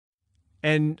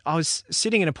And I was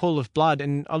sitting in a pool of blood,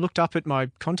 and I looked up at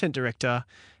my content director,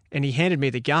 and he handed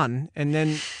me the gun. And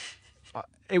then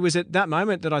it was at that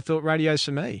moment that I thought radio's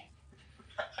for me.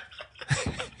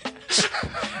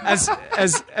 As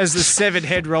the severed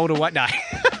head rolled away. No.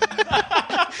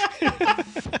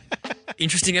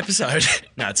 Interesting episode.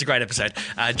 No, it's a great episode.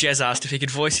 Jez asked if he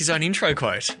could voice his own intro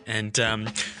quote, and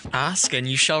ask and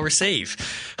you shall receive.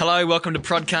 Hello, welcome to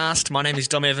Prodcast. My name is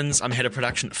Dom Evans. I'm head of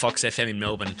production at Fox FM in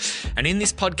Melbourne. And in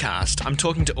this podcast, I'm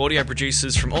talking to audio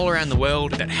producers from all around the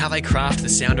world about how they craft the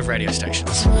sound of radio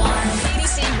stations.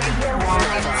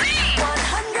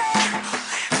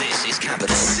 This is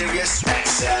Capital Sirius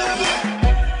XM.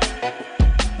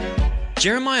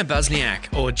 Jerimiah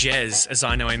Busniak, or Jez, as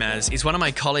I know him as, is one of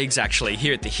my colleagues actually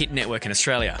here at the Hit Network in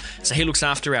Australia. So he looks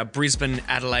after our Brisbane,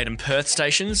 Adelaide and Perth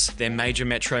stations, their major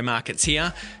metro markets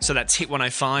here. So that's Hit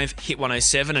 105, Hit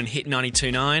 107 and Hit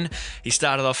 92.9. He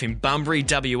started off in Bunbury,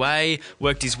 WA,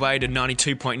 worked his way to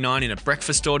 92.9 in a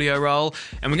breakfast audio role,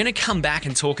 and we're going to come back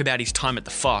and talk about his time at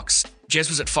the Fox. Jez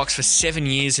was at Fox for 7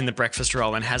 years in the breakfast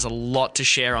role and has a lot to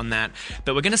share on that.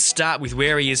 But we're going to start with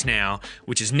where he is now,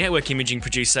 which is network imaging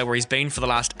producer, where he's been for the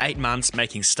last 8 months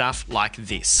making stuff like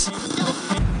this.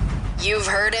 You've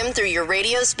heard him through your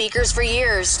radio speakers for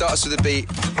years. Starts with a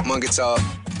beat, one guitar,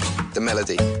 the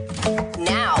melody.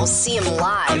 Now see him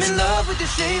live. I'm in love with the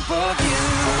shape of you.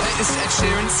 Latest Ed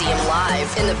Sheeran. See him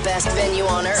live in the best venue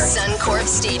on earth, Suncorp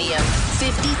Stadium.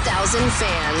 50,000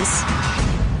 fans.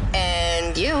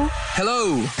 And you.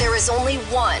 Hello. There is only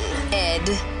one Ed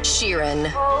Sheeran.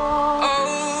 Over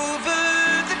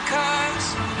the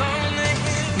cars, on the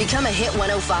hill. Become a Hit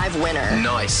 105 winner.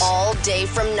 Nice. All day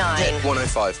from 9. Hit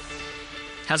 105.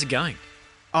 How's it going?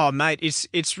 Oh, mate,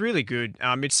 it's really good.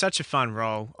 It's such a fun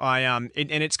role. And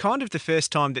it's kind of the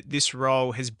first time that this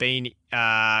role has been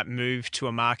moved to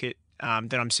a market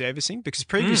that I'm servicing, because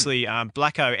previously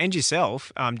Blacko and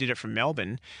yourself did it from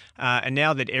Melbourne, and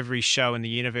now that every show in the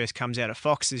universe comes out of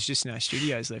Fox, there's just no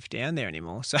studios left down there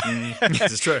anymore. So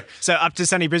This is true. So up to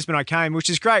sunny Brisbane I came,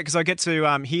 which is great because I get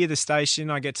to hear the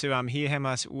station, I get to hear how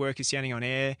my work is sounding on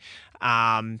air.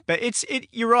 But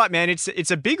you're right, man. It's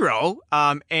a big role,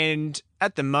 and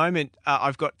at the moment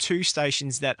I've got two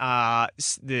stations that are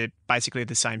basically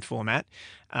the same format.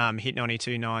 Hit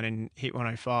 92.9 and Hit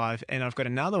 105, and I've got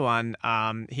another one,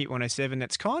 Hit 107,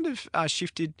 that's kind of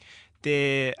shifted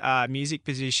their music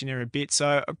positioner a bit.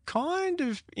 So I'm kind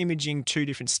of imaging two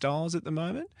different styles at the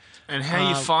moment. And how are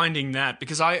you finding that?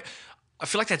 Because I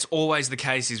feel like that's always the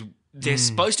case, is they're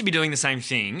supposed to be doing the same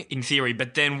thing in theory,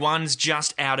 but then one's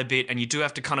just out a bit and you do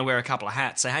have to kind of wear a couple of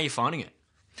hats. So how are you finding it?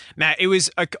 Matt, it was,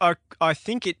 I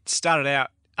think it started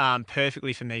out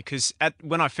perfectly for me, because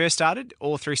when I first started,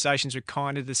 all three stations were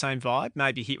kind of the same vibe.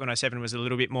 Maybe Hit 107 was a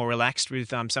little bit more relaxed with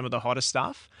some of the hotter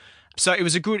stuff. So it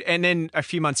was a good, and then a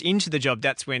few months into the job,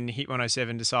 that's when Hit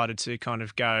 107 decided to kind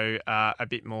of go a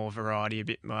bit more variety, a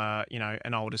bit more,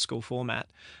 an older school format.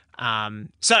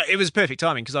 So it was perfect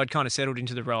timing because I'd kind of settled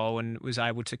into the role and was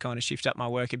able to kind of shift up my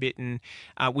work a bit, and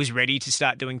was ready to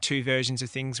start doing two versions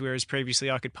of things, whereas previously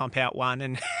I could pump out one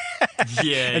and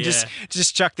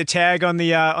just chuck the tag on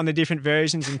the different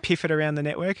versions and piff it around the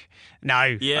network.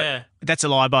 No, that's a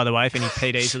lie, by the way. If any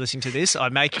PDs are listening to this,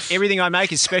 everything I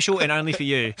make is special and only for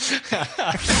you.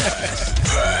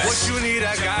 What you need,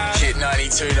 I got. Hit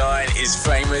 92.9 is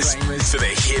famous for the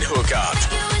hit hookup.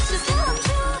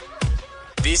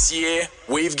 This year,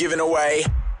 we've given away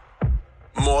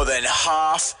more than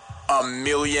 $500,000. Oh my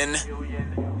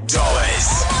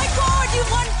God, you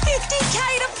won 50K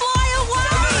to fly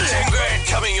away! 10 grand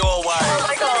coming your way. Oh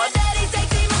my God.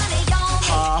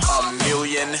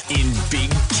 $500,000 in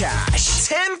big cash.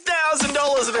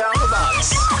 $10,000 of Alpha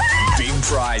Bucks. Big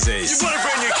prizes. You want a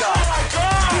brand new car? Oh my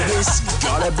God. This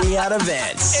gotta be at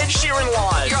events. Ed Sheeran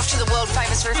live. You're off to the world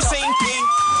famous rooftop. Same thing.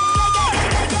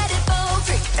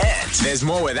 And there's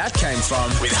more where that came from.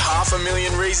 With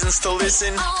 500,000 reasons to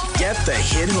listen, get the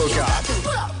hit hookup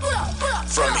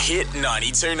from Hit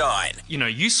 92.9.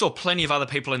 You saw plenty of other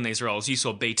people in these roles. You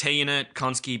saw BT in it,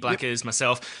 Konski, Blackers,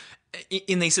 myself,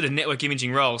 in these sort of network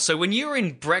imaging roles. So when you were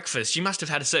in breakfast, you must have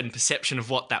had a certain perception of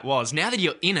what that was. Now that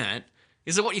you're in it,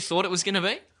 is it what you thought it was going to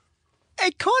be?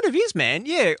 It kind of is, man.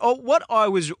 Yeah. What I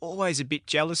was always a bit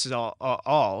jealous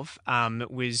of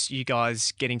was you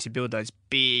guys getting to build those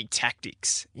big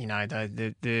tactics.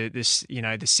 The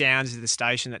sounds of the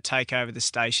station that take over the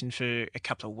station for a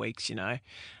couple of weeks.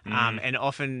 And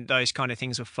often those kind of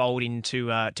things will fold into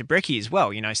to Brekkie as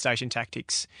well. Station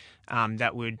tactics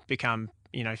that would become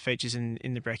features in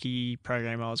the brekkie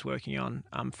program I was working on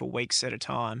for weeks at a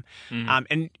time.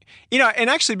 And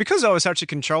actually because I was such a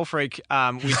control freak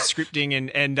with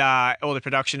scripting and all the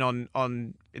production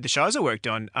on the shows I worked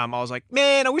on, I was like,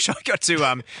 man, I wish I got to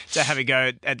have a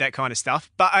go at that kind of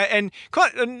stuff. But and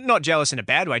quite not jealous in a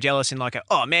bad way, jealous in like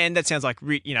oh man, that sounds like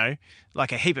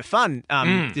like a heap of fun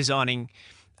designing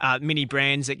mini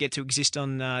brands that get to exist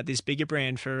on this bigger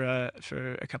brand for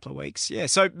a couple of weeks. Yeah,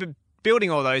 so building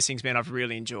all those things, man, I've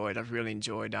really enjoyed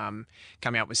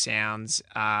coming up with sounds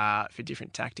for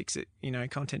different tactics that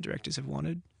content directors have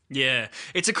wanted. Yeah,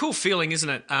 it's a cool feeling, isn't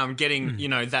it? Getting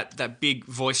that big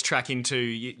voice track into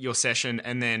your session,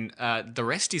 and then the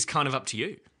rest is kind of up to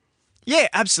you. Yeah,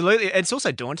 absolutely. It's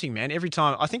also daunting, man. Every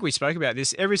time, I think we spoke about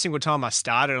this, every single time I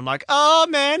started, I'm like, oh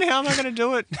man, how am I going to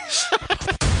do it?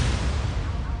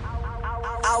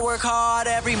 I work hard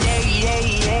every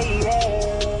day.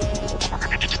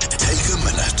 Take a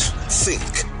minute.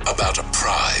 Think about a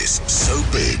prize so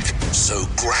big, so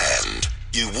grand,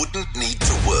 you wouldn't need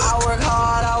to work. I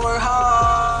work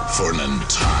hard. For an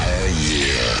entire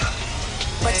year.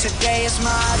 But today is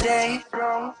my day.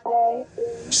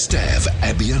 Stav,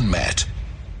 Abby and Matt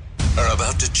are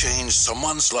about to change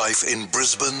someone's life in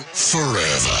Brisbane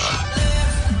forever.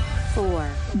 4.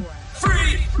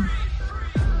 Free.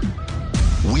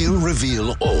 We'll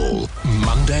reveal all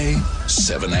Monday,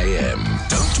 7 a.m.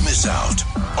 Don't miss out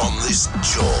on this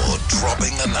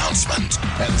jaw-dropping announcement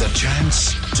and the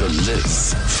chance to live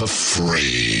for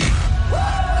free.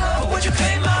 Would you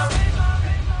pay my...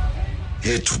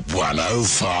 Hit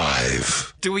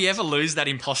 105. Do we ever lose that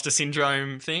imposter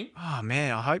syndrome thing? Oh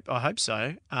man, I hope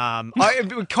so.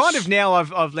 I kind of now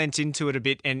I've lent into it a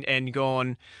bit and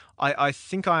gone. I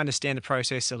think I understand the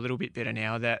process a little bit better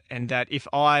now. That if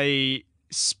I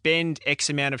spend X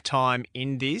amount of time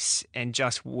in this and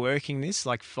just working this,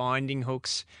 like finding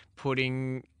hooks,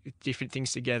 putting different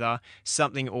things together,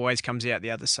 something always comes out the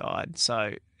other side.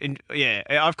 So,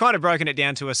 I've kind of broken it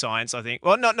down to a science, I think.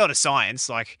 Well, not a science,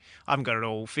 like I haven't got it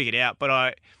all figured out, but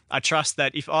I trust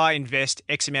that if I invest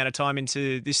X amount of time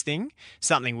into this thing,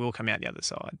 something will come out the other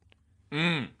side.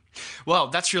 Well,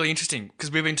 that's really interesting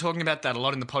because we've been talking about that a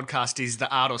lot in the podcast, is the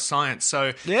art or science.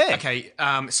 So, yeah. Okay,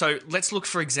 so let's look,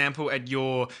 for example, at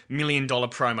your $1 million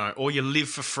promo or your Live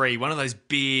for Free, one of those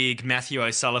big Matthew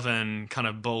O'Sullivan kind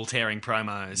of ball-tearing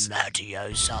promos. Matthew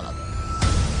O'Sullivan.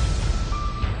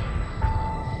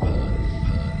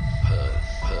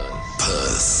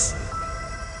 Perth.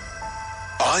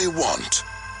 I want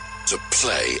to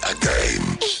play a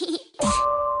game.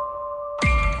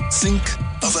 Think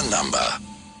of a number.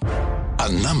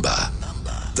 A number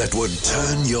that would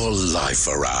turn your life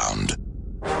around.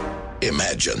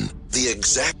 Imagine the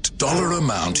exact dollar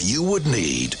amount you would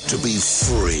need to be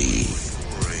free.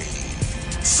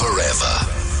 Forever.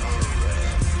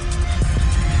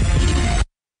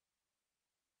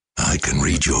 I can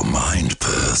read your mind,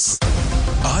 Perth.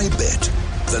 I bet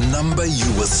the number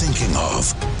you were thinking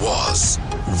of was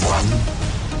 $1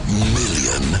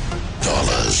 million.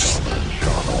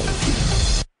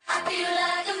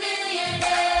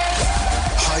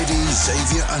 Heidi,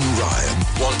 Xavier and Ryan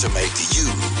want to make you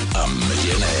a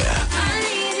millionaire.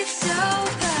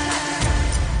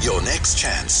 Your next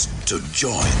chance to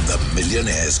join the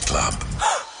Millionaires Club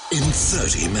in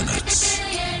 30 minutes.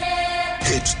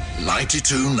 Hit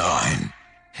 92.9.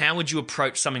 How would you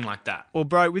approach something like that? Well,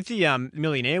 bro, with the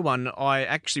Millionaire one, I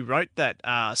actually wrote that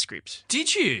script.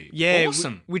 Did you? Yeah.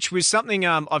 Awesome. Which was something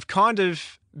I've kind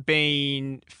of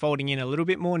been folding in a little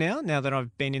bit more now that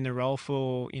I've been in the role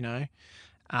for,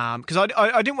 because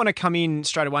I didn't want to come in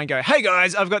straight away and go, hey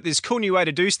guys, I've got this cool new way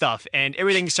to do stuff and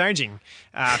everything's changing.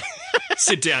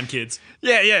 Sit down, kids.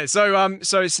 Yeah. So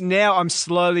it's now I'm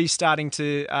slowly starting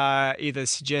to either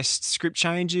suggest script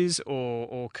changes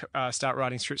or start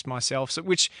writing scripts myself. So,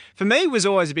 which for me was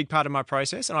always a big part of my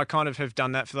process, and I kind of have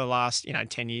done that for the last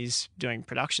 10 years doing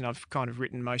production. I've kind of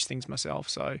written most things myself.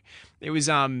 So it was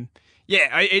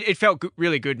it felt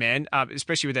really good, man.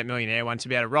 Especially with that Millionaire one, to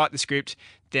be able to write the script,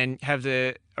 then have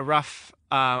a rough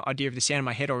idea of the sound in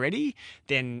my head already.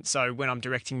 Then, so when I'm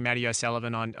directing Matty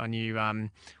O'Sullivan, I knew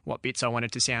what bits I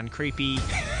wanted to sound creepy,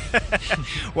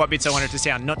 what bits I wanted to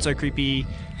sound not so creepy.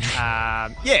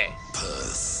 That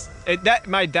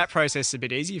made that process a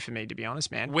bit easier for me, to be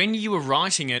honest, man. When you were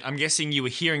writing it, I'm guessing you were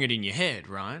hearing it in your head,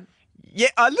 right? Yeah,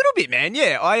 a little bit, man.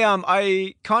 Yeah,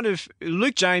 I kind of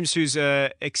Luke James, who's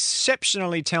a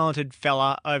exceptionally talented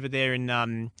fella over there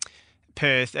in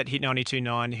Perth at Hit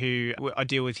 92.9, who I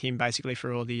deal with him basically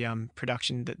for all the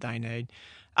production that they need,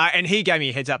 and he gave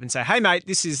me a heads up and say, "Hey, mate,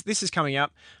 this is coming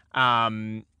up.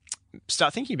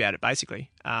 start thinking about it,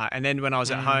 basically. And then when I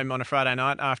was at home on a Friday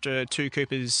night after 2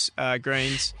 Cooper's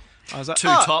greens, I was like, 2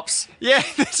 tops. Yeah,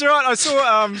 that's right.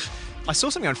 I saw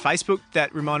something on Facebook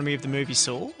that reminded me of the movie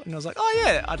Saw, and I was like, oh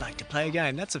yeah, I'd like to play a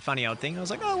game. That's a funny old thing. I was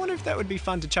like, oh, I wonder if that would be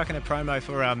fun to chuck in a promo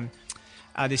for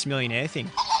this millionaire thing.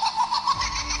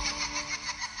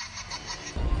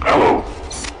 Hello.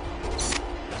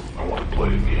 I want to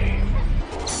play a game.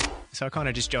 So I kind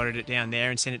of just jotted it down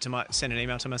there and sent an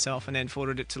email to myself, and then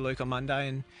forwarded it to Luke on Monday,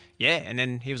 and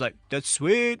then he was like, "That's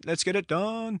sweet, let's get it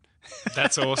done."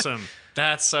 That's awesome.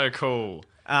 That's so cool.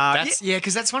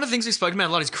 Because that's one of the things we've spoken about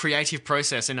a lot is creative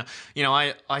process. And,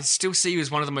 I still see you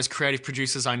as one of the most creative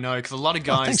producers I know, because a lot of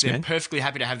guys, they're perfectly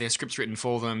happy to have their scripts written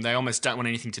for them. They almost don't want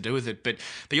anything to do with it. But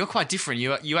you're quite different.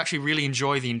 You actually really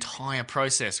enjoy the entire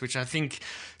process, which I think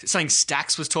something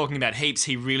Stax was talking about heaps.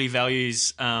 He really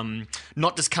values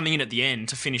not just coming in at the end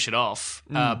to finish it off,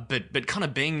 but kind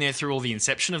of being there through all the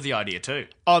inception of the idea too.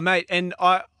 Oh, mate, and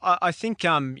I think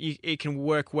it can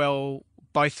work well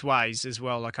both ways as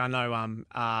well. Like I know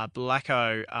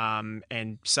Blacko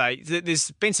and say there's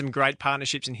been some great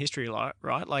partnerships in history,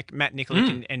 right? Like Matt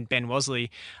Nikolic and Ben Wasley.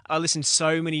 I listened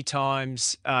so many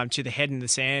times to the Head in the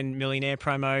Sand millionaire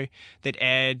promo that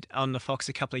aired on the Fox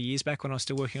a couple of years back when I was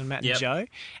still working on Matt and Joe,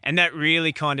 and that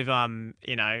really kind of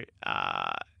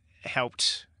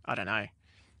helped. I don't know,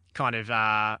 kind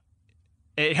of.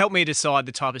 It helped me decide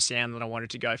the type of sound that I wanted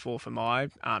to go for my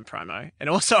promo. And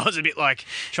also I was a bit like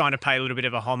trying to pay a little bit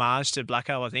of a homage to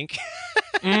Blacko, I think.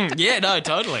 Yeah, no,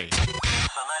 totally.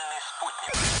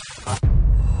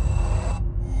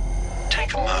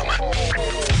 Take a moment.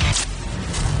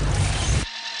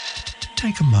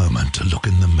 Take a moment to look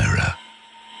in the mirror.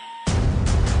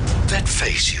 That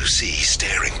face you see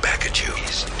staring back at you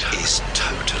is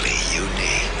totally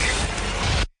unique.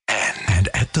 And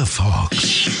at the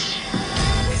Fox,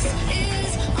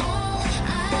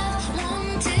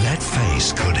 that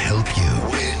face could help you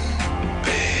win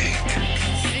big.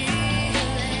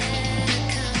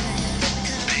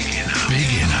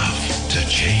 Big enough to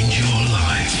change your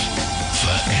life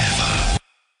forever.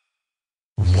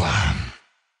 $1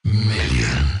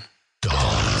 million.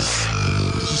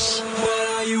 What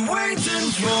are you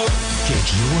waiting for? Get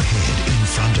your head in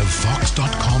front of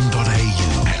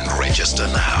fox.com.au and register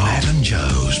now. Matt and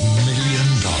Joe's $1 million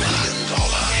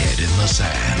Head in the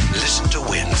Sand. Listen to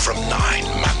win from 9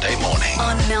 Monday morning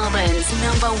On Melbourne's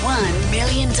 #1 $1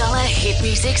 million hit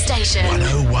music station.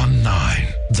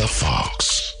 1019 The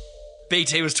Fox.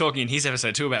 BT was talking in his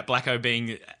episode too about Blacko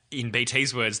being, in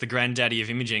BT's words, the granddaddy of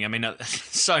imaging. I mean,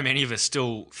 so many of us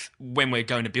still, when we're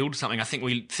going to build something, I think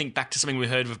we think back to something we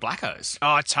heard of Blacko's.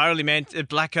 Oh, totally, man.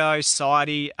 Blacko,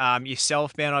 Sidey,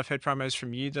 yourself, man. I've heard promos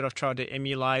from you that I've tried to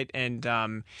emulate, and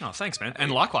oh, thanks, man.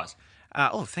 And likewise.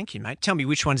 Oh, thank you, mate. Tell me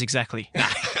which ones exactly.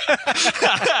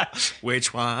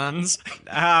 Which ones?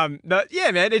 But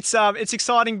yeah, man, it's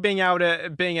exciting being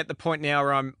at the point now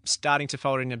where I'm starting to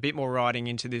fold in a bit more writing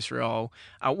into this role,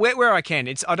 where I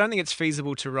can. I don't think it's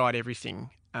feasible to write everything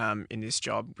in this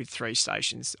job with 3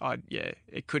 stations. I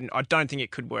don't think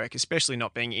it could work, especially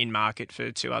not being in market for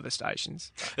 2 other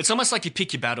stations. It's almost like you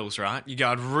pick your battles, right? You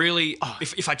go,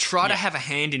 if I try to have a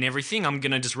hand in everything, I'm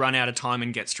going to just run out of time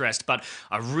and get stressed. But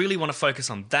I really want to focus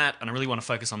on that, and I really want to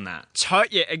focus on that.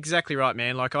 Yeah, exactly right,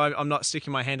 man. Like I'm not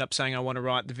sticking my hand up saying I want to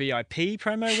write the VIP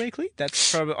promo weekly.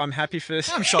 That's probably, I'm happy for.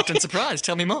 I'm shocked and surprised.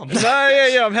 Tell me more.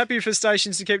 Yeah. I'm happy for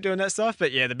stations to keep doing that stuff.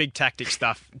 But yeah, the big tactic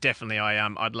stuff, definitely.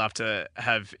 I'd love to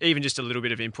have even just a little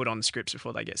bit of input on the scripts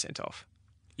before they get sent off.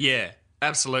 Yeah,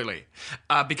 absolutely.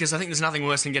 Because I think there's nothing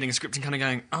worse than getting a script and kind of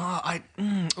going,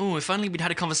 if only we'd had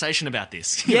a conversation about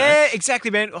this. Yeah, exactly,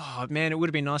 man. Oh, man, it would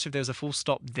have been nice if there was a full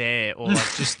stop there, or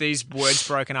like just these words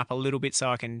broken up a little bit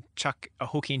so I can chuck a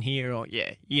hook in here, or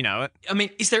yeah, you know it. I mean,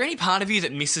 is there any part of you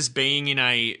that misses being in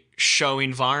a show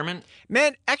environment?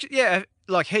 Man, actually, yeah,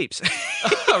 like heaps.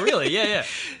 Oh, really? Yeah.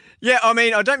 Yeah, I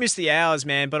mean, I don't miss the hours,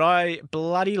 man, but I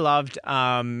bloody loved,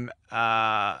 being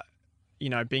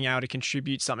able to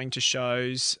contribute something to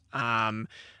shows. Like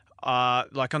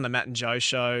on the Matt and Joe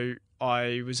show,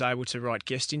 I was able to write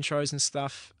guest intros and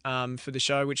stuff for the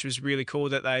show, which was really cool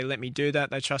that they let me do that.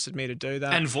 They trusted me to do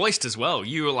that. And voiced as well.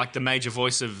 You were like the major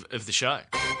voice of the show.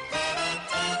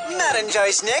 Matt and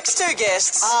Joe's next 2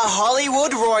 guests are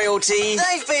Hollywood royalty.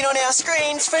 They've been on our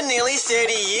screens for nearly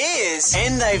 30 years.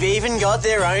 And they've even got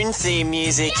their own theme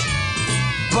music.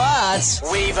 But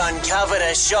we've uncovered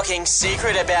a shocking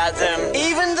secret about them.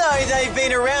 Even though they've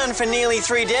been around for nearly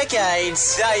 3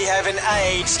 decades, they haven't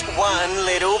aged one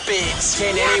little bit.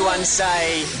 Can anyone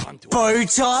say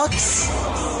Botox?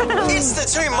 It's the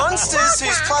 2 monsters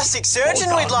whose plastic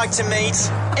surgeon we'd like to meet,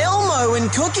 Elmo Jello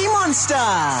and Cookie Monster.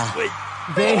 Wait,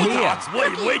 They're Botox.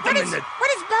 here. Wait a minute.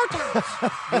 What is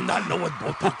Botox? You not know what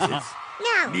Botox is?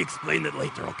 No. Me explain it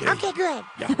later, okay? Okay, good.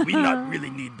 Yeah, we not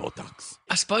really need Botox.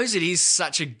 I suppose it is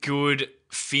such a good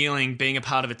feeling being a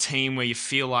part of a team where you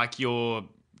feel like you're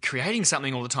creating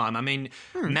something all the time. I mean,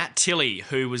 Matt Tilley,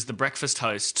 who was the breakfast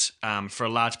host for a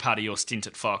large part of your stint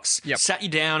at Fox, sat you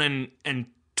down and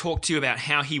talked to you about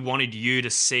how he wanted you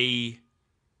to see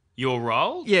your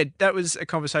role? Yeah, that was a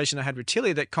conversation I had with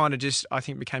Tilly that kind of just, I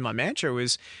think, became my mantra,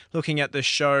 was looking at the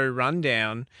show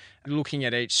rundown, looking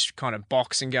at each kind of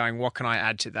box and going, what can I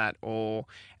add to that? Or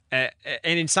and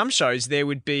in some shows, there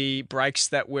would be breaks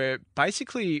that were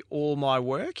basically all my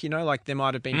work, like there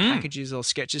might have been packages or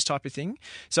sketches type of thing.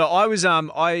 So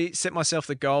I set myself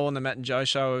the goal on the Matt and Joe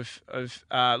show of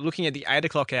looking at the 8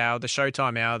 o'clock hour, the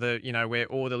showtime hour, where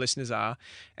all the listeners are,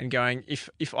 and going,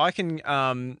 if I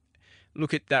can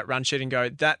look at that run sheet and go,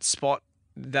 that spot,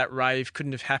 that rave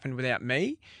couldn't have happened without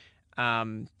me.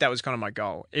 That was kind of my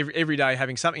goal. Every day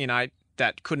having something in 8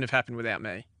 that couldn't have happened without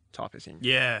me. Type of thing.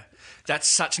 Yeah. That's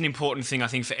such an important thing, I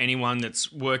think, for anyone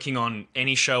that's working on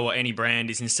any show or any brand,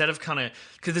 is instead of because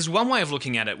there's one way of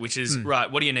looking at it, which is, right,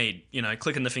 what do you need?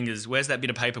 Clicking the fingers, where's that bit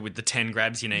of paper with the 10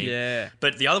 grabs you need? Yeah.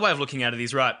 But the other way of looking at it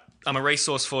is, right, I'm a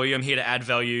resource for you, I'm here to add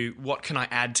value, what can I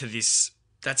add to this?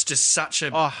 That's just such a...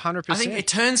 100%. I think it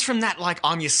turns from that,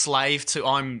 I'm your slave, to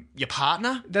I'm your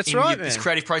partner. That's right, This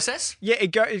creative process. Yeah,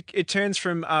 it turns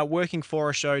from working for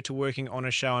a show to working on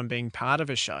a show and being part of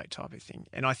a show type of thing.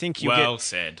 And I think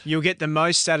you'll get the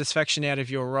most satisfaction out of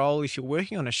your role if you're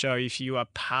working on a show, if you are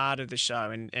part of the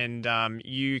show and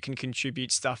you can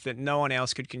contribute stuff that no one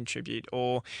else could contribute.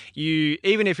 Or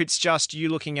even if it's just you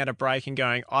looking at a break and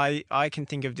going, I can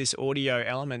think of this audio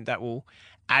element that will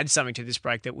add something to this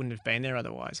break that wouldn't have been there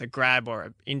otherwise. A grab or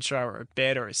an intro or a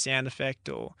bed or a sound effect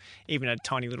or even a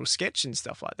tiny little sketch and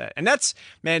stuff like that. And that's,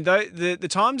 man, the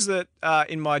times that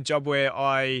in my job where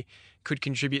I could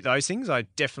contribute those things, I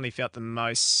definitely felt the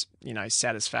most,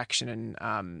 satisfaction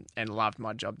and loved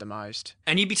my job the most.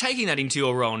 And you'd be taking that into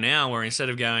your role now, where instead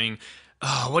of going,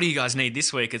 oh, what do you guys need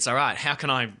this week? It's all right. How can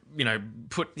I,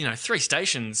 put, 3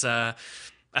 stations,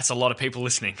 that's a lot of people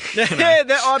listening. Yeah,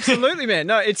 absolutely, man.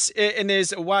 No, and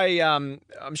there's a way. I'm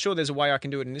sure there's a way I can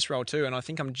do it in this role too, and I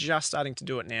think I'm just starting to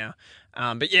do it now.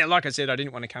 But yeah, like I said, I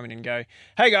didn't want to come in and go,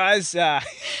 "Hey guys,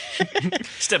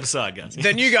 step aside, guys."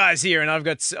 The new guy's here, and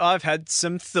I've had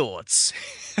some thoughts.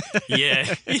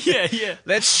 Yeah.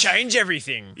 Let's change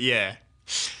everything. Yeah.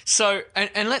 So,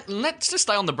 and let's just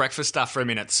stay on the breakfast stuff for a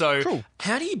minute. So, cool.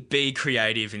 How do you be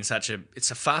creative in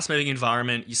it's a fast-moving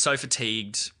environment? You're so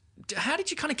fatigued. How did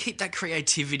you kind of keep that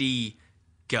creativity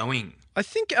going? I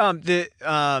think it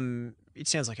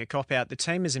sounds like a cop-out. The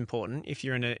team is important if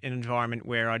you're in an environment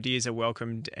where ideas are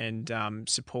welcomed and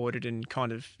supported and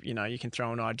kind of, you can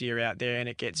throw an idea out there and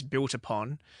it gets built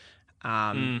upon.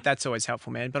 That's always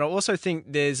helpful, man. But I also think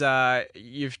there's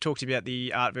you've talked about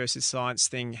the art versus science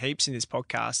thing heaps in this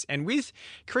podcast. And with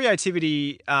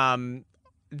creativity,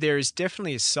 there is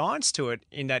definitely a science to it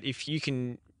in that if you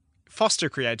can foster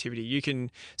creativity, you can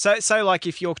so like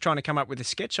if you're trying to come up with a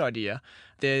sketch idea,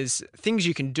 there's things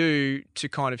you can do to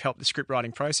kind of help the script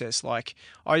writing process. Like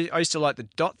I used to like the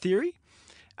dot theory.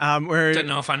 Where don't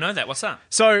know if I know that. What's that?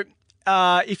 So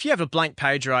if you have a blank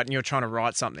page, right, and you're trying to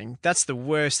write something, that's the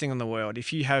worst thing in the world.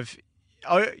 If you have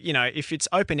if it's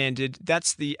open-ended,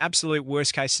 that's the absolute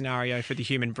worst-case scenario for the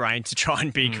human brain to try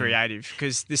and be creative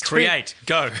because this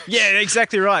go. Yeah,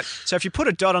 exactly right. So if you put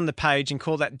a dot on the page and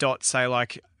call that dot, say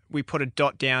like we put a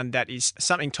dot down that is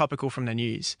something topical from the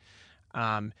news.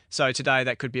 So today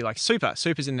that could be like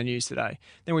Super's in the news today.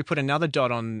 Then we put another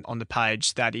dot on the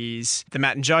page that is the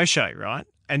Matt and Joe show, right?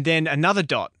 And then another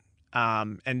dot,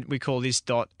 and we call this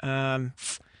dot.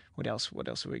 What else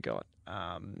have we got?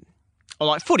 Or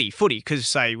like footy, because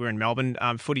say we're in Melbourne,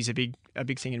 footy's a big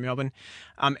thing in Melbourne.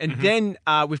 And then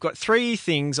we've got 3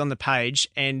 things on the page,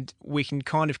 and we can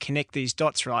kind of connect these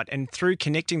dots, right? And through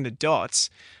connecting the dots,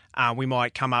 we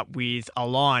might come up with a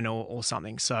line or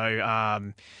something. So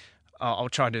I'll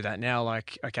try to do that now.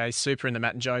 Like, okay, Super in the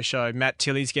Matt and Joe show. Matt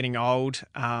Tilley's getting old.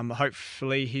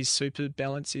 Hopefully his super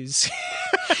balance is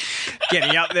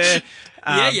getting up there.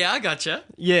 Yeah, I gotcha.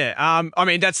 Yeah, I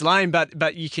mean that's lame,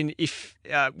 but you can if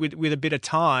with a bit of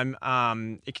time,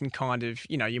 it can kind of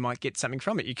you might get something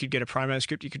from it. You could get a promo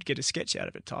script, you could get a sketch out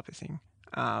of it, type of thing.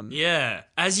 Yeah.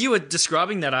 As you were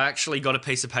describing that, I actually got a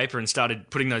piece of paper and started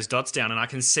putting those dots down, and I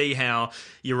can see how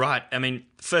you're right. I mean,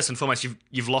 first and foremost,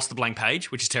 you've lost the blank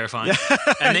page, which is terrifying,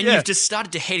 and then you've just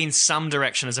started to head in some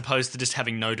direction as opposed to just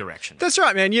having no direction. That's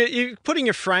right, man. You're putting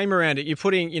a frame around it. You're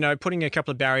putting a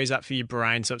couple of barriers up for your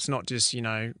brain, so it's not just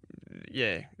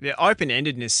the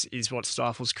open-endedness is what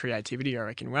stifles creativity, I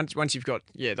reckon. Once you've got,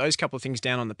 those couple of things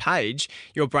down on the page,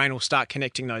 your brain will start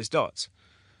connecting those dots.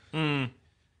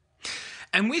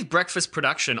 And with breakfast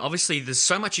production, obviously there's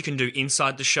so much you can do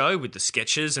inside the show with the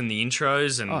sketches and the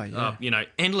intros and,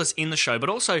 endless in the show, but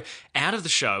also out of the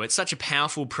show. It's such a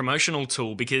powerful promotional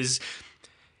tool because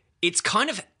it's kind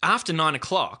of after 9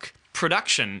 o'clock,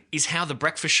 production is how the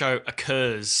breakfast show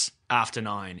occurs after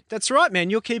 9. That's right, man.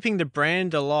 You're keeping the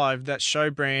brand alive, that show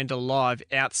brand alive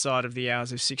outside of the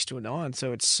hours of 6 to 9.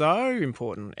 So it's so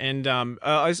important. And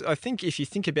I think if you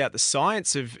think about the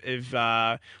science of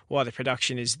why the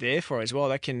production is there for as well,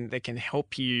 that can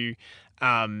help you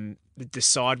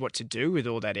decide what to do with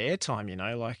all that airtime,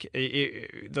 like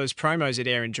those promos that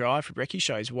air and drive for brekkie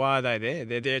shows, why are they there?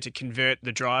 They're there to convert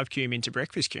the drive cume into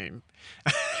breakfast cume.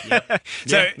 Yep.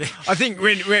 So I think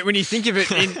when you think of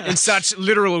it in such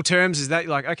literal terms as that,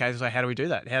 like, okay, so how do we do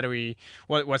that?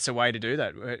 What's the way to do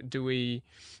that? Do we...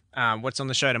 what's on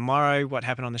the show tomorrow, what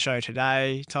happened on the show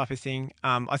today type of thing.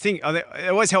 I think it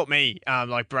always helped me,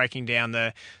 like breaking down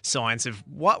the science of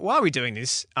why are we doing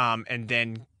this, and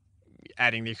then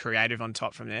adding the creative on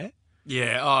top from there.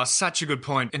 Yeah, such a good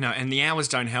point. And the hours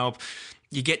don't help.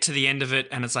 You get to the end of it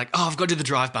and it's like, I've got to do the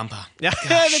drive bumper. Yeah,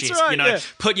 that's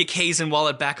right. Put your keys and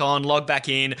wallet back on, log back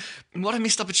in. What a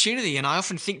missed opportunity. And I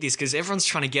often think this because everyone's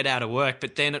trying to get out of work,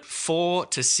 but then at 4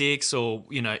 to 6 or,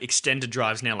 extended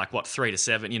drives now, like 3 to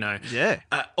 7, Yeah.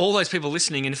 All those people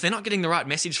listening, and if they're not getting the right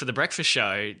message for the breakfast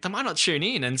show, they might not tune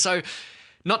in. And so...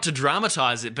 not to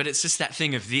dramatise it, but it's just that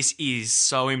thing of this is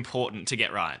so important to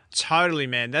get right. Totally,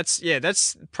 man.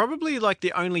 That's probably like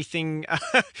the only thing,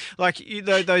 like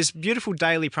those beautiful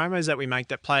daily promos that we make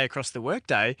that play across the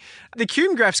workday. The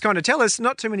cume graphs kind of tell us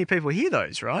not too many people hear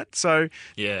those, right? So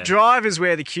drive is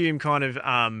where the cume kind of,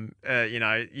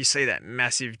 you see that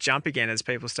massive jump again as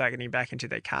people start getting back into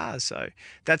their cars. So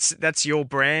that's your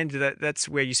brand. That's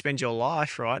where you spend your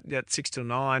life, right? That 6 till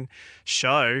 9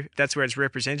 show. That's where it's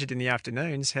represented in the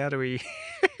afternoon. How do we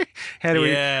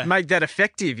make that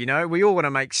effective? We all want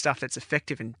to make stuff that's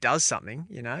effective and does something.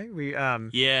 I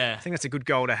think that's a good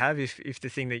goal to have if the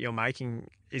thing that you're making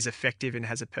is effective and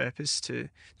has a purpose to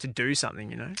do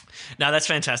something. No, that's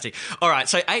fantastic. All right,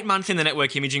 so 8 months in the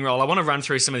network imaging role. I want to run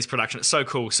through some of this production. It's so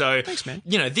cool. So thanks, man.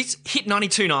 This Hit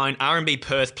 92.9 R&B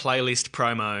Perth playlist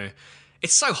promo.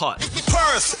 It's so hot.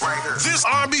 Perth, this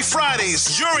R&B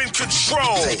Fridays, you're in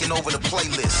control. Taking over the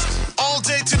playlist. All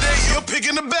day today, you're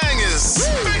picking the bangers.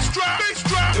 Bass drop.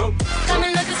 Coming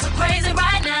looking so crazy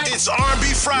right now. It's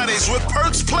R&B Fridays with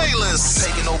Perth's playlist.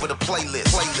 Taking over the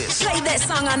playlist. Play that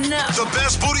song I know. The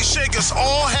best booty shakers,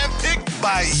 all handpicked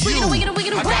by you.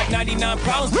 Wiggity, I got 99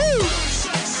 problems. Woo!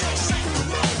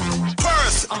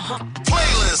 Perth,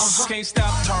 playlist. Can't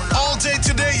stop. All day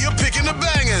today, you're picking the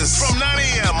bangers from 9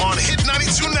 a.m. on Hit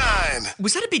 92.9.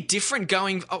 Was that a bit different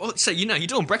going... so, you're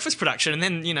doing breakfast production and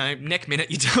then, next minute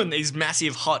you're doing these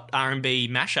massive hot R&B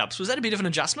mashups. Was that a bit of an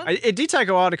adjustment? It did take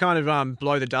a while to kind of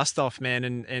blow the dust off, man,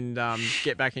 and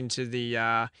get back into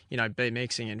the, beat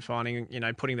mixing and finding,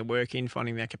 putting the work in,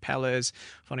 finding the acapellas,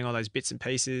 finding all those bits and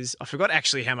pieces. I forgot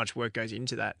actually how much work goes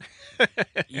into that.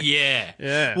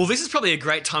 Yeah. Well, this is probably a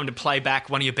great time to play back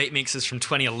one of your beat mixes from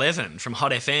 2011 from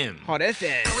Hot FM. Hot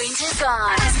FM. Winter's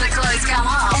gone as the clothes come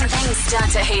off and things start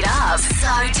to heat up. So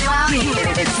do our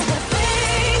hits.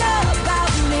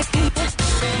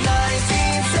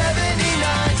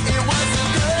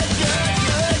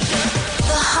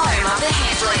 The home of the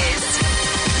hit list.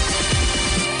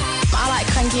 I like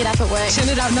cranky it up at work. Turn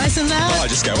it up nice and loud. Oh,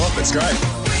 just go up. It's great.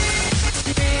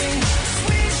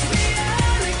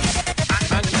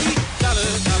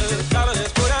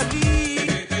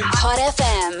 Hot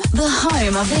FM, the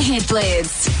home of the hit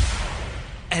list.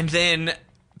 And then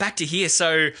back to here.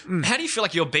 So how do you feel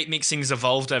like your beat mixing's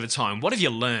evolved over time? What have you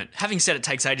learnt? Having said it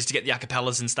takes ages to get the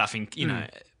acapellas and stuff in,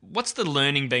 what's the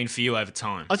learning been for you over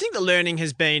time? I think the learning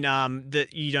has been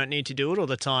that you don't need to do it all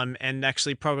the time and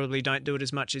actually probably don't do it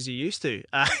as much as you used to.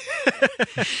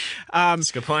 That's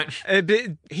a good point.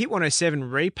 Hit 107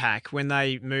 Repack, when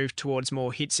they moved towards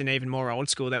more hits and even more old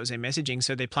school, that was their messaging,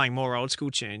 so they're playing more old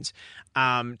school tunes.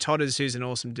 Todders, who's an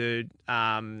awesome dude,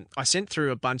 I sent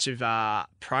through a bunch of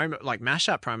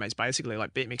mashup promos, basically,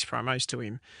 like beat mix promos to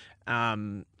him.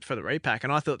 For the repack,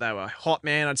 and I thought they were hot,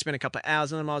 man. I'd spent a couple of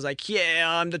hours on them. I was like, yeah,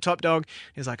 I'm the top dog.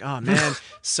 He's like, oh man.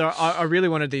 So I really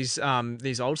wanted these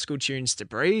old school tunes to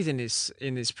breathe in this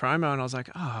promo, and I was like,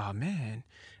 oh man.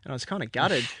 And I was kind of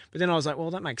gutted, but then I was like, well,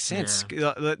 that makes sense.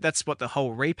 Yeah. That's what the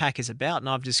whole repack is about, and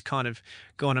I've just kind of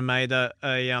gone and made a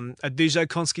DJ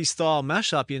Konsky style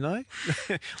mashup,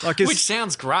 Which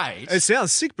sounds great. It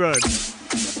sounds sick, bro.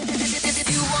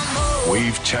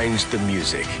 We've changed the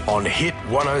music on Hit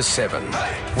 107.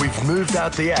 We've moved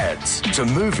out the ads to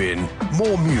move in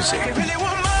more music.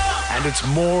 And it's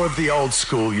more of the old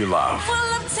school you love.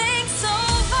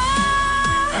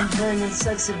 I'm bringing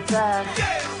sexy back.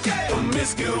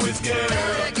 Promiscuous girl.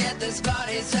 Get this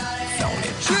party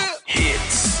started.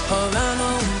 Hits. I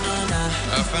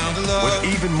found a love.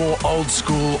 With even more old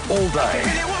school all day.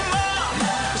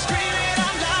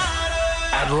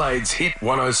 Adelaide's Hit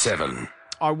 107.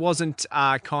 I wasn't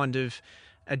kind of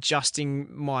adjusting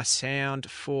my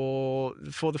sound for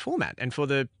the format and for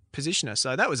the positioner,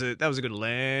 so that was a good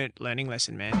learning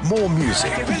lesson, man. More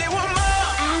music.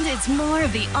 And it's more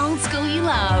of the old school you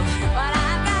love.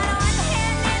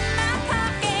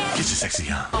 Get your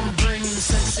sexy on. I'm bringing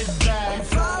sexy back.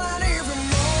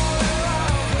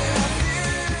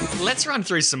 Let's run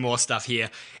through some more stuff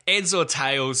here. Eds or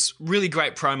Tails, really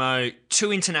great promo.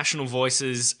 2 international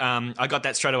voices. I got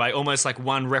that straight away. Almost like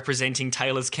one representing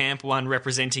Taylor's camp, one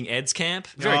representing Ed's camp.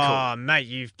 Very cool. Oh, mate,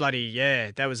 you've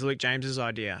that was Luke James's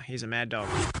idea. He's a mad dog.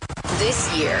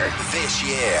 This year,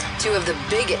 2 of the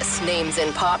biggest names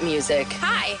in pop music.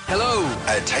 Hi. Hello.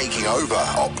 Taking over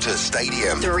Optus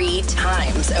Stadium. 3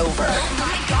 times over. Oh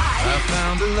my God. I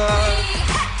found a love.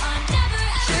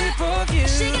 Shape of you.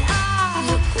 Shake it off.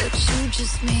 Look what you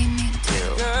just made me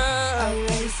do. Are you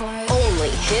ready for it? Only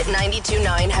Hit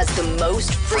 92.9 has the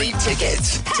most free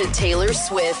tickets to Taylor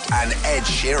Swift And Ed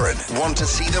Sheeran. Want to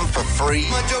see them for free?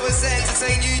 My job is to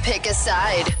entertain you. Pick a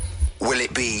side. Will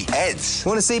it be Ed's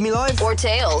Want to see me live? Or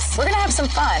Tails. We're going to have some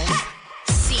fun.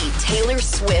 See Taylor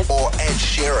Swift or Ed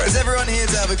Sheeran? Is everyone here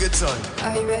to have a good time?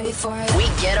 Are you ready for it? We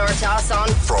get our toss on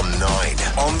From 9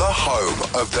 on the home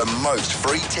of the most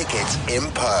free tickets in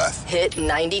Perth. Hit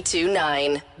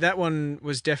 92.9. That one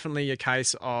was definitely a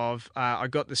case of I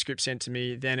got the script sent to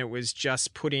me, then it was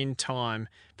just put in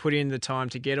the time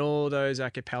to get all those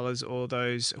acapellas, all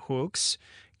those hooks,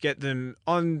 get them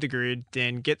on the grid,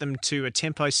 then get them to a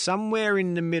tempo somewhere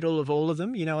in the middle of all of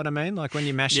them. You know what I mean? Like when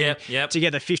you're mashing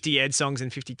together 50 Ed songs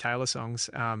and 50 Taylor songs.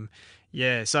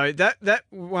 So that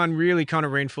one really kind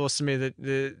of reinforced to me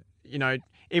that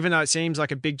even though it seems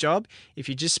like a big job, if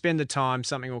you just spend the time,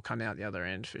 something will come out the other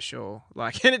end for sure.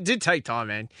 And it did take time,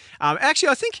 man. Actually,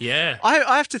 I think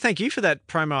I have to thank you for that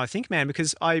promo. I think, man,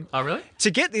 because really?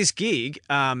 To get this gig,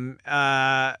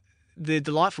 the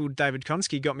delightful David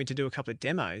Konsky got me to do a couple of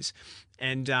demos,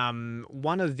 and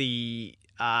one of the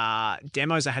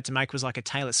demos I had to make was like a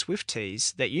Taylor Swift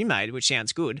tease that you made, which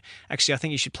sounds good. Actually, I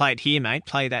think you should play it here, mate.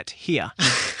 Play that here.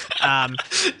 And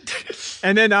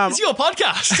then it's your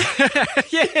podcast.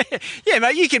 yeah,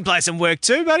 mate. You can play some work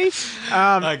too, buddy.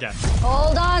 Okay.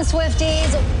 Hold on,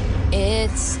 Swifties.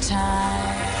 It's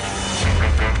time.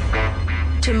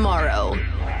 Tomorrow.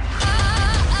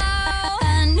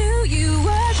 I knew you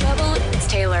were trouble. It's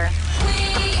Taylor.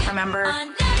 Remember?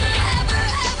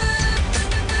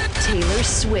 Taylor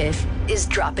Swift is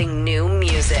dropping new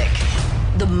music.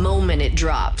 The moment it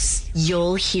drops,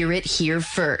 you'll hear it here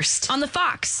first. On the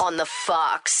Fox. On the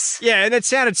Fox. Yeah, and it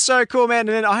sounded so cool, man.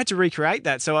 And then I had to recreate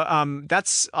that. So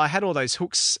I had all those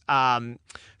hooks from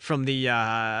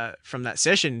that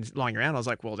session lying around. I was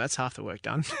like, well, that's half the work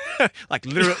done. Like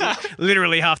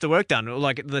literally half the work done.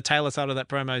 Like the Taylor side of that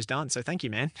promo's done. So thank you,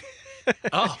 man.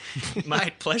 Oh,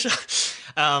 mate, pleasure.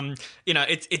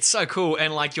 It's so cool,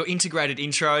 and like your integrated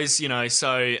intros,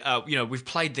 we've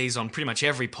played these on pretty much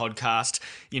every podcast.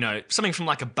 Something from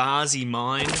like a Barzy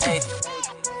Mind. Hey,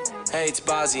 it's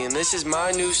Barzy, and this is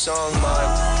my new song,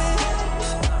 Mind.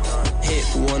 Hit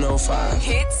 105.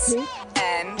 Hits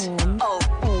and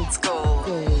old school.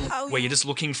 Where you're just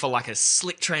looking for like a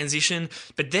slick transition,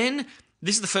 but then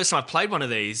this is the first time I've played one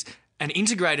of these. And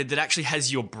integrated that actually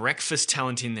has your breakfast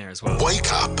talent in there as well.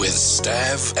 Wake up with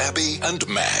Stav, Abby and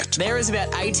Matt. There is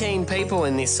about 18 people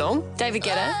in this song. David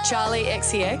Guetta, Charlie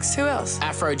XCX. Who else?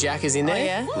 Afrojack is in there. Oh,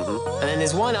 yeah? Mm-hmm. And then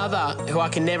there's one other who I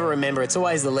can never remember. It's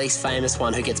always the least famous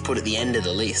one who gets put at the end of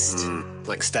the list.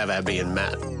 Like Stav, Abby and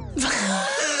Matt.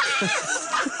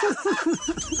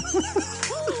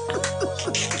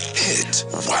 Hit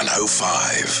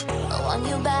 105. One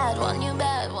you bad, one you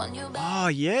bad, one you bad. Oh,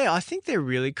 yeah. I think they're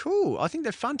really cool. I think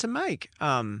they're fun to make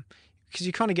because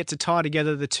you kind of get to tie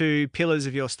together the two pillars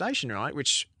of your station, right?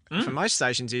 Which for most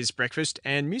stations is breakfast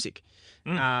and music.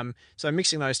 So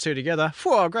mixing those two together,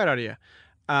 great idea.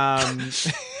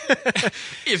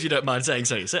 If you don't mind saying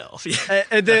so yourself.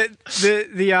 The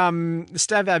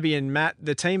Stav, Abby and Matt,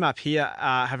 the team up here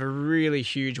have a really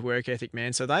huge work ethic,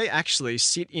 man. So they actually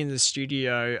sit in the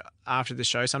studio after the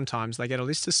show sometimes. They get a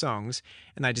list of songs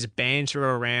and they just banter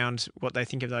around what they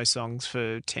think of those songs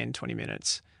for 10, 20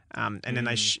 minutes. And then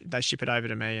they ship it over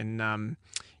to me and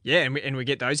Yeah, and we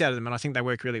get those out of them, and I think they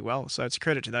work really well. So it's a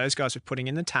credit to those guys for putting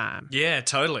in the time. Yeah,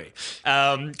 totally.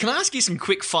 Can I ask you some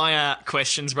quick fire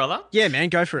questions, brother? Yeah, man,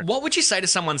 go for it. What would you say to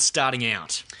someone starting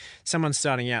out? Someone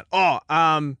starting out.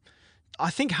 I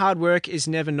think hard work is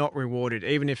never not rewarded,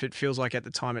 even if it feels like at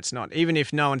the time it's not. Even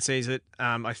if no one sees it,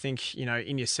 I think,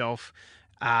 in yourself,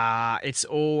 it's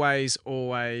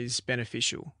always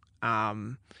beneficial.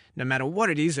 No matter what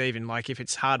it is, even like if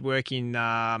it's hard work in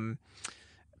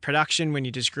production when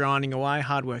you're just grinding away,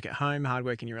 hard work at home, hard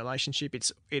work in your relationship,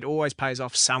 it always pays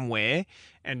off somewhere,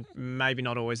 and maybe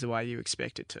not always the way you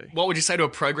expect it to. What would you say to a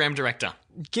program director?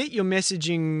 Get your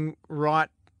messaging right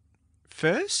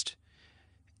first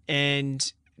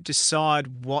and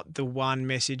decide what the one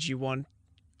message you want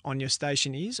on your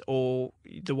station is, or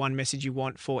the one message you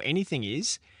want for anything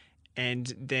is,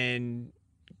 and then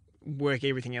work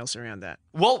everything else around that.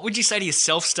 What would you say to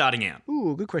yourself starting out?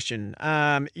 Ooh, good question.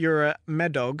 You're a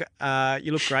mad dog.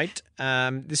 You look great.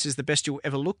 This is the best you'll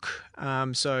ever look.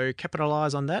 So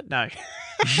capitalise on that. No.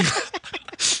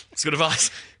 It's good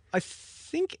advice. I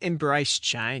think embrace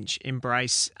change.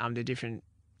 Embrace the different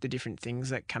things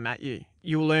that come at you.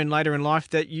 You'll learn later in life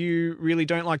that you really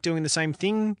don't like doing the same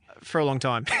thing for a long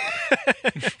time.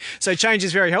 So change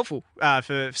is very helpful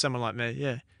for someone like me,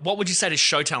 yeah. What would you say to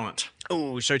show talent?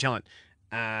 Oh, show talent.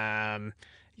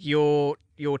 Your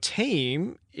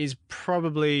team is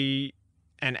probably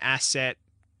an asset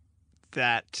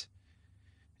that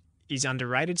is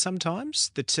underrated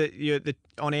sometimes. The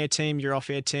on-air team, your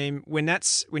off-air team. When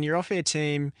your off-air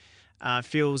team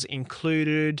feels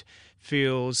included,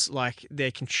 feels like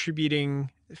they're contributing,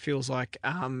 feels like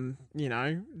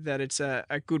that it's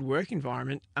a good work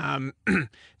environment. I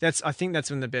think that's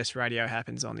when the best radio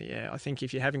happens on the air. I think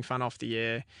if you're having fun off the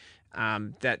air,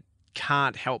 that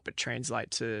can't help but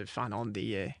translate to fun on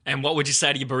the air. And what would you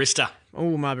say to your barista?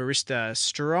 Oh, my barista,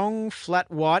 strong,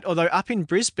 flat white. Although up in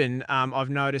Brisbane, I've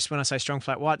noticed when I say strong,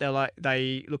 flat white,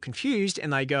 they look confused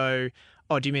and they go,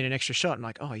 "Oh, do you mean an extra shot?" I'm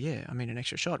like, "Oh, yeah, I mean an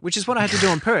extra shot," which is what I had to do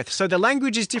in Perth. So the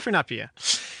language is different up here.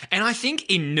 And I think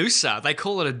in Noosa, they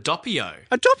call it a doppio.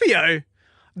 A doppio?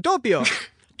 Doppio.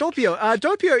 Doppio.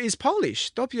 Doppio is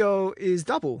Polish. Doppio is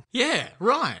double. Yeah,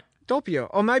 right. Doppio.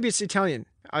 Or maybe it's Italian.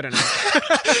 I don't know.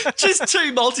 Just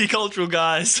two multicultural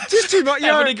guys. Just two,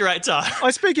 having a great time.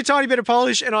 I speak a tiny bit of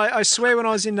Polish, and I swear when I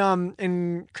was in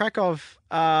Krakow,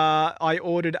 I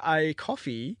ordered a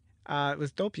coffee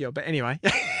with doppio. But anyway.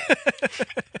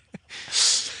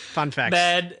 Fun facts.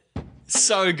 Man,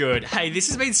 so good. Hey, this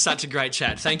has been such a great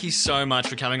chat. Thank you so much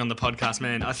for coming on the podcast,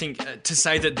 man. I think to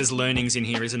say that there's learnings in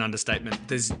here is an understatement.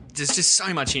 There's just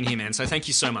so much in here, man. So thank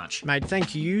you so much. Mate,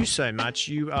 thank you so much.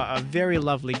 You are a very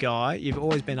lovely guy. You've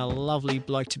always been a lovely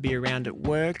bloke to be around at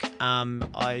work.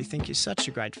 I think you're such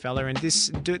a great fella, and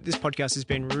this podcast has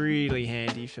been really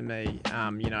handy for me.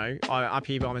 I'm up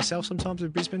here by myself sometimes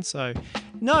with Brisbane, so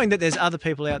knowing that there's other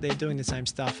people out there doing the same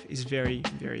stuff is very,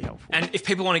 very helpful. And if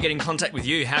people want to get in contact with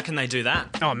you, how can they do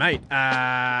that? Oh, mate,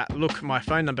 look, my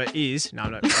phone number is... No, I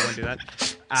won't do that.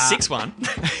 61.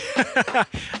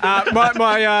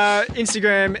 My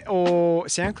Instagram or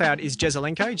SoundCloud is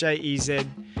Jezelenko, Jezalenko.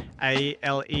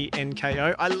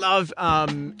 I love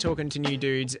talking to new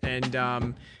dudes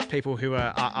and people who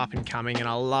are up and coming, and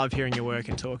I love hearing your work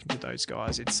and talking to those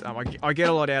guys. It's I get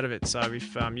a lot out of it, so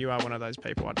if you are one of those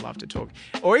people, I'd love to talk.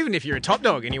 Or even if you're a top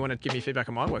dog and you want to give me feedback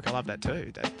on my work, I love that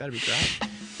too. That'd be great.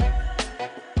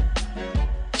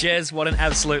 Jez, what an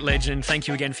absolute legend. Thank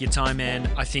you again for your time, man.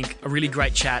 I think a really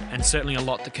great chat and certainly a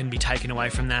lot that can be taken away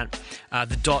from that.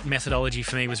 The dot methodology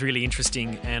for me was really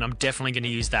interesting, and I'm definitely going to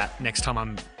use that next time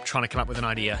I'm trying to come up with an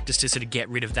idea, just to sort of get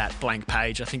rid of that blank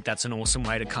page. I think that's an awesome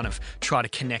way to kind of try to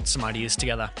connect some ideas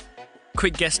together.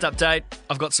 Quick guest update.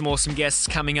 I've got some awesome guests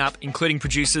coming up, including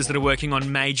producers that are working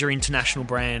on major international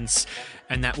brands,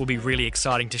 and that will be really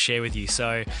exciting to share with you.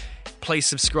 So please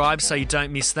subscribe so you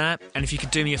don't miss that. And if you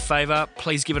could do me a favour,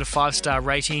 please give it a 5-star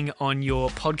rating on your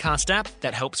podcast app.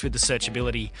 That helps with the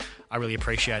searchability. I really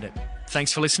appreciate it.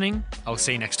 Thanks for listening. I'll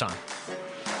see you next time.